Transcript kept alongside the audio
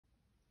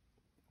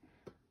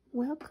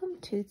Welcome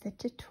to the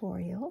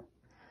tutorial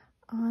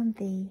on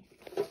the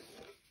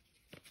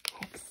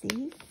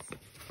Hexies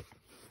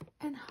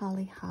and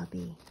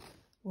Hobbie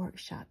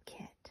workshop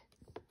kit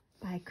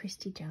by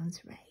Christy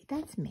Jones Ray.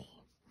 That's me.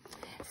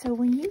 So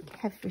when you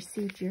have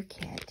received your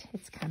kit,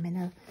 it's come in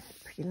a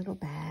pretty little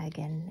bag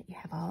and you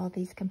have all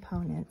these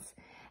components.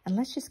 And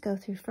let's just go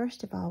through,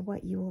 first of all,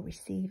 what you will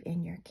receive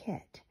in your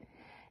kit.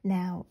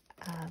 Now,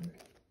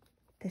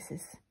 this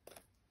is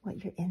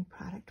what your end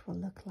product will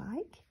look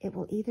like. It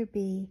will either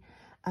be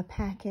a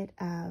packet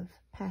of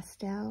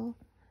pastel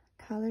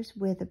colors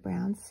with a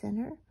brown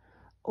center,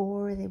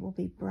 or they will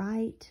be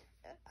bright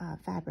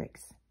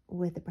fabrics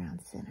with a brown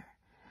center.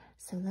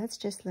 So let's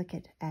just look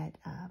at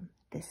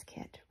this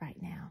kit right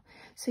now.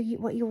 So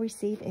what you'll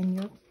receive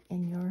in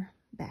your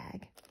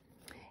bag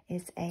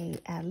is a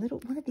little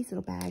one of these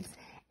little bags,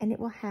 and it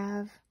will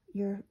have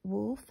your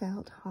wool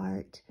felt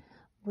heart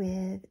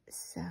with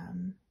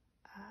some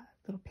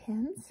little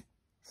pins,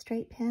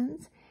 straight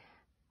pins,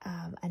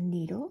 a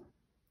needle,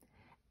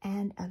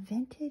 and a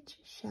vintage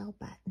shell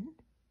button.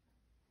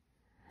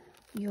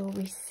 You'll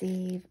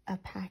receive a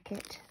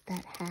packet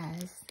that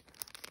has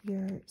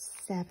your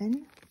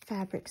 7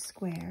 fabric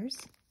squares,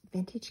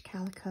 vintage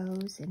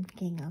calicos and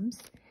ginghams.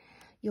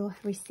 You'll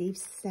receive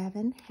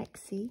 7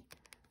 Hexies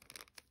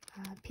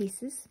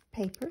pieces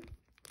paper.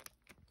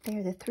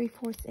 They're the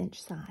 3/4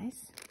 inch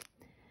size.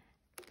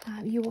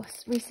 You will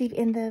receive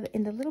in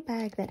the little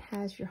bag that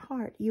has your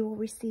heart, you will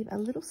receive a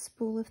little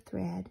spool of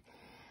thread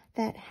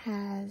that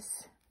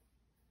has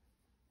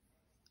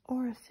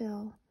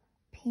Aurifil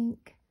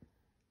pink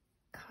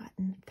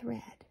cotton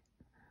thread.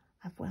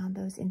 I've wound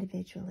those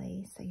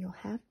individually, so you'll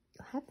have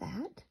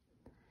that.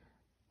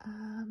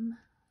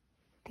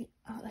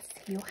 Let's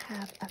see, you'll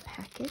have a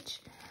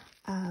package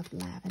of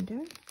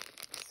lavender,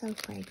 so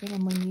fragrant.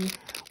 And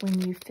when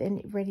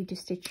you're ready to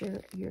stitch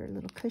your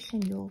little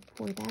cushion, you'll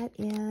pour that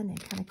in and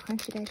kind of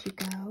crunch it as you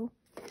go.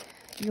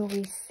 You'll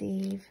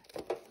receive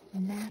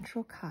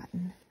natural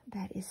cotton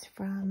that is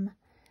from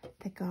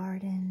the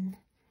garden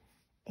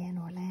in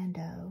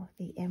Orlando,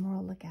 the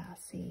Emerald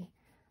Lagasse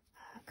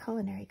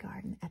culinary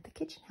garden at the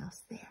kitchen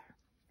house there.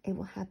 It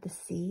will have the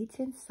seeds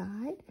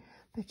inside,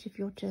 but if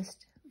you'll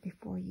just,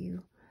 before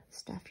you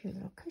stuff your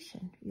little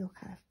cushion, you'll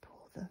kind of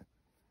pull the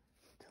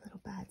little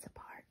buds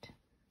apart.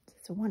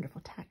 It's a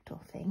wonderful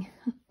tactile thing.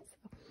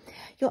 So,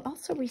 you'll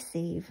also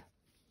receive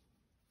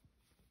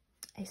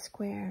a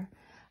square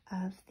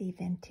of the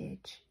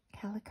vintage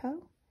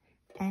calico,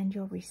 and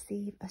you'll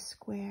receive a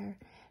square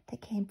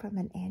that came from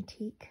an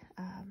antique,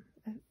 a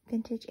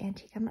vintage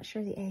antique. I'm not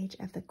sure the age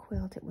of the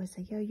quilt. It was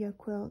a yo-yo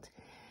quilt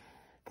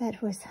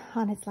that was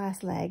on its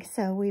last leg.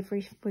 So we've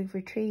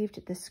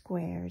retrieved the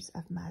squares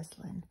of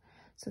muslin.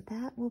 So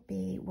that will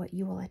be what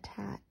you will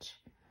attach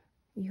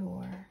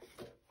your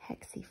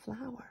Hexie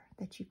flower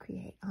that you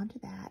create onto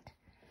that.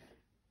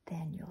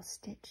 Then you'll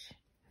stitch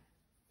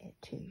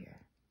it to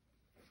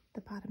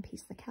the bottom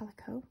piece of the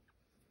calico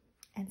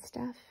and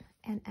stuff,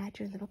 and add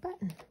your little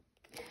button.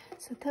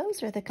 So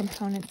those are the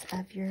components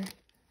of your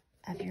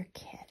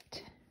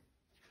kit.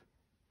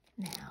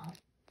 Now,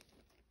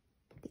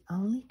 the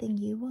only thing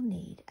you will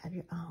need of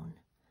your own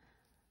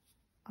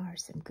are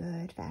some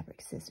good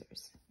fabric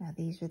scissors. Now,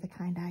 these are the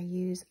kind I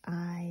use.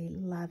 I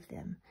love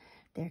them.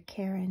 They're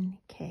Karen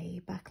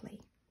K.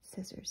 Buckley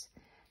scissors,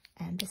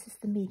 and this is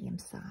the medium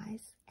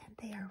size, and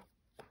they are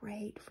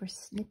great for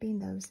snipping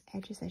those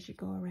edges as you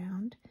go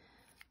around,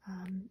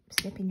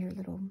 snipping your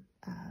little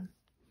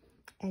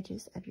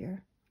edges of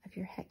your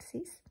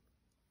Hexies.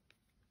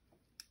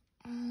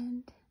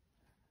 And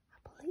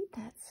I believe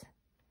that's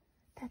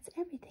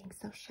everything.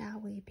 So shall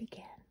we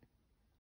begin?